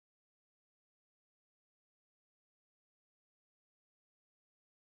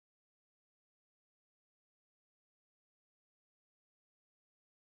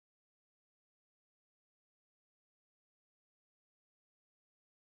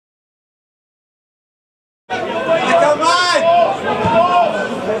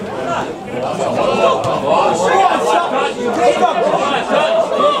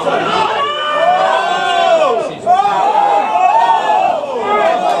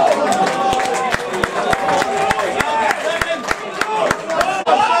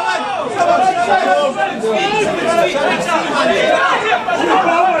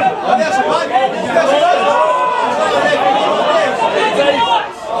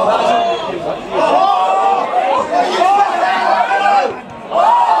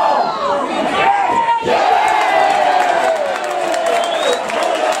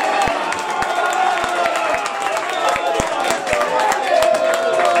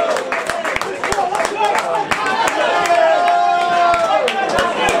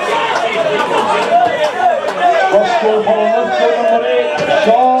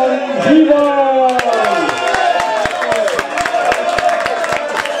Sean Heaver.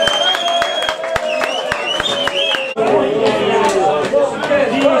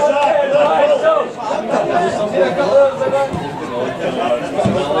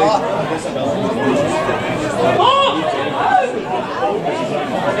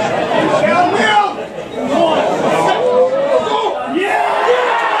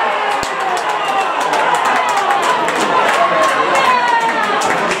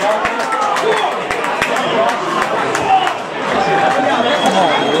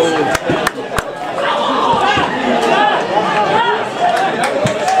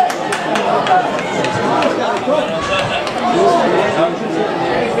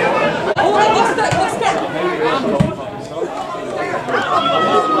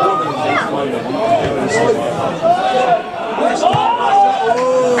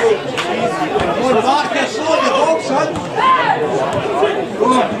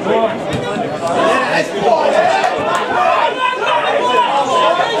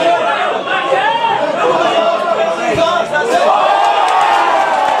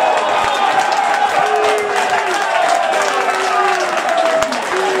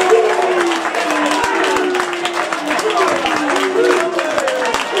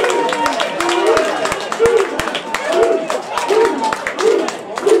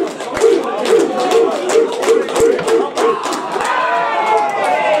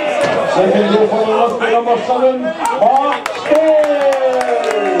 Number 7, Mark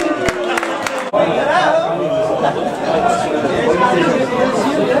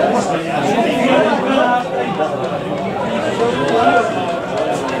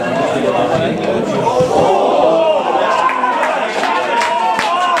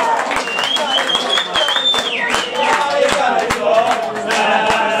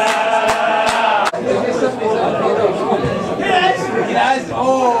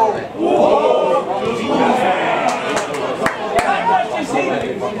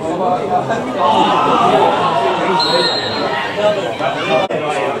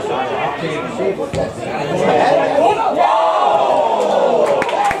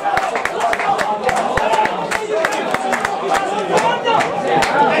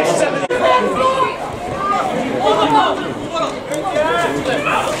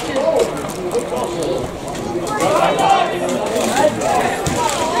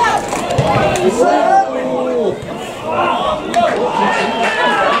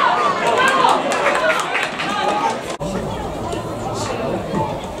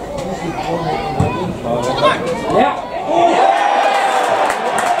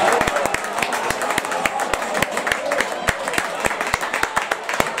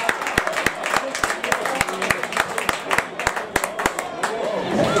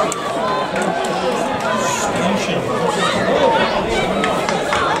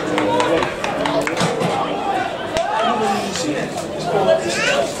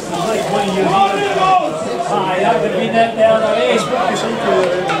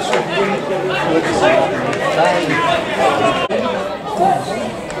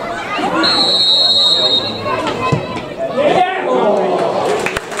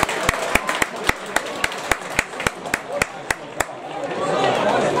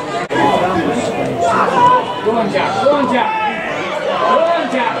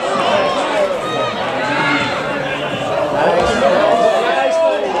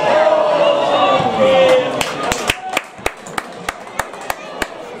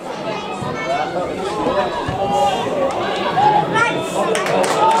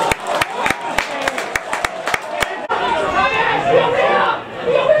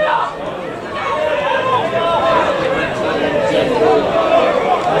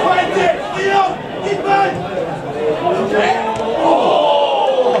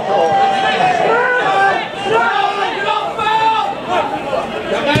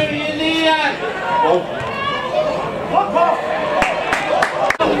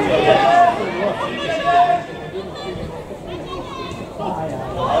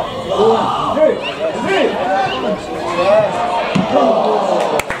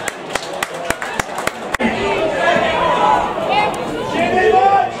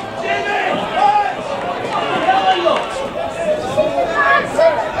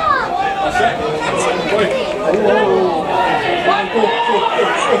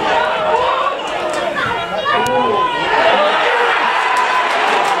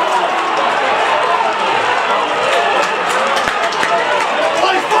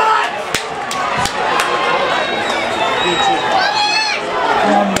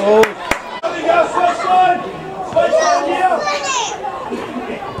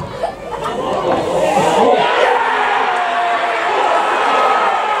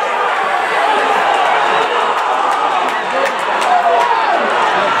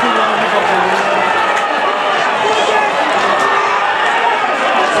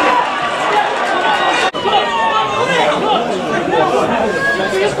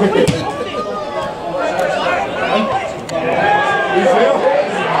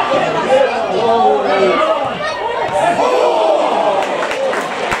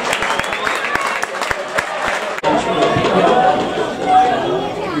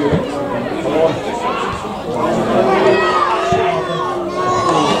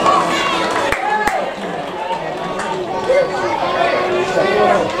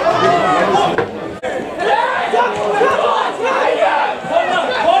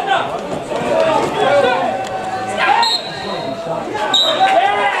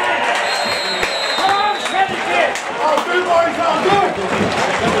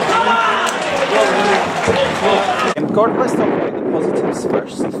Gordon, let's talk about the positives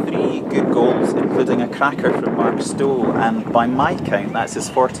first. 3 good goals, including a cracker from Mark Stowe, and by my count, that's his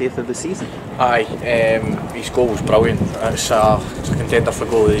 40th of the season. Aye, his goal was brilliant. It's a contender for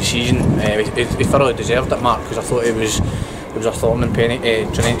goal of the season. He thoroughly deserved it, Mark, because I thought it was a thorn in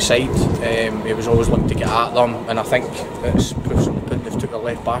Tranent's side. He was always looking to get at them, and I think it's proofs in the pudding. They've took their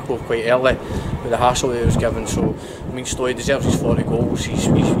left back off quite early with the hassle that he was given. So I mean, Stowe deserves his 40 goals. He's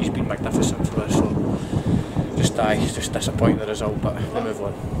been magnificent for us. So just disappointing the result, but we move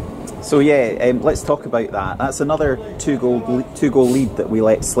on. So yeah, let's talk about that. That's another two goal lead that we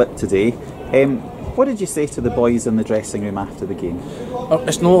let slip today. What did you say to the boys in the dressing room after the game?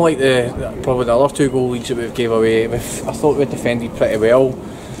 It's not like probably the other 2 goal leads that we've gave away. I thought we defended pretty well.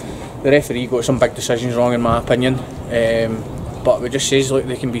 The referee got some big decisions wrong in my opinion, but it just says like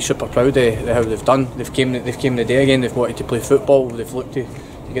they can be super proud of how they've done. They've came the day again. They've wanted to play football. They've looked to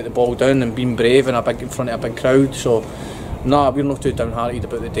get the ball down and been brave in front of a big crowd. So no, we're not too downhearted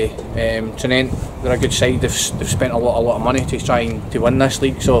about the day. Tranent, they're a good side. They've spent a lot of money to try to win this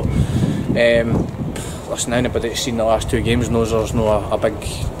league. So listen, anybody that's seen the last 2 games knows there's no a big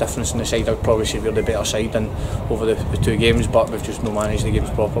difference in the side. I'd probably say we're the better side over the 2 games, but we've just not managed the games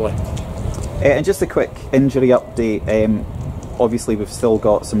properly. And just a quick injury update. Obviously we've still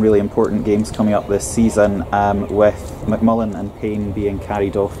got some really important games coming up this season, with McMullen and Payne being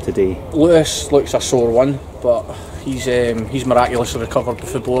carried off today. Lewis looks a sore one, but he's miraculously recovered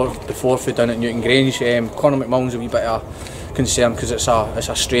before for down at Newton Grange. Conor McMullen's a wee bit of concern because it's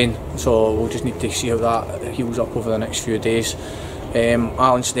a strain, so we'll just need to see how that heals up over the next few days.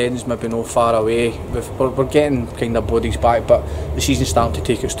 Alan Snedden's maybe not far away. We're getting kind of bodies back, but the season's starting to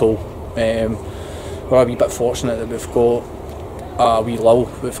take its toll. We're a wee bit fortunate that we've got a wee lull.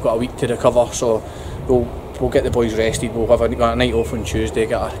 We've got a week to recover, so we'll get the boys rested. We'll have a night off on Tuesday,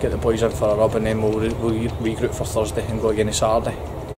 get the boys in for a rub, and then we'll regroup for Thursday and go again on Saturday.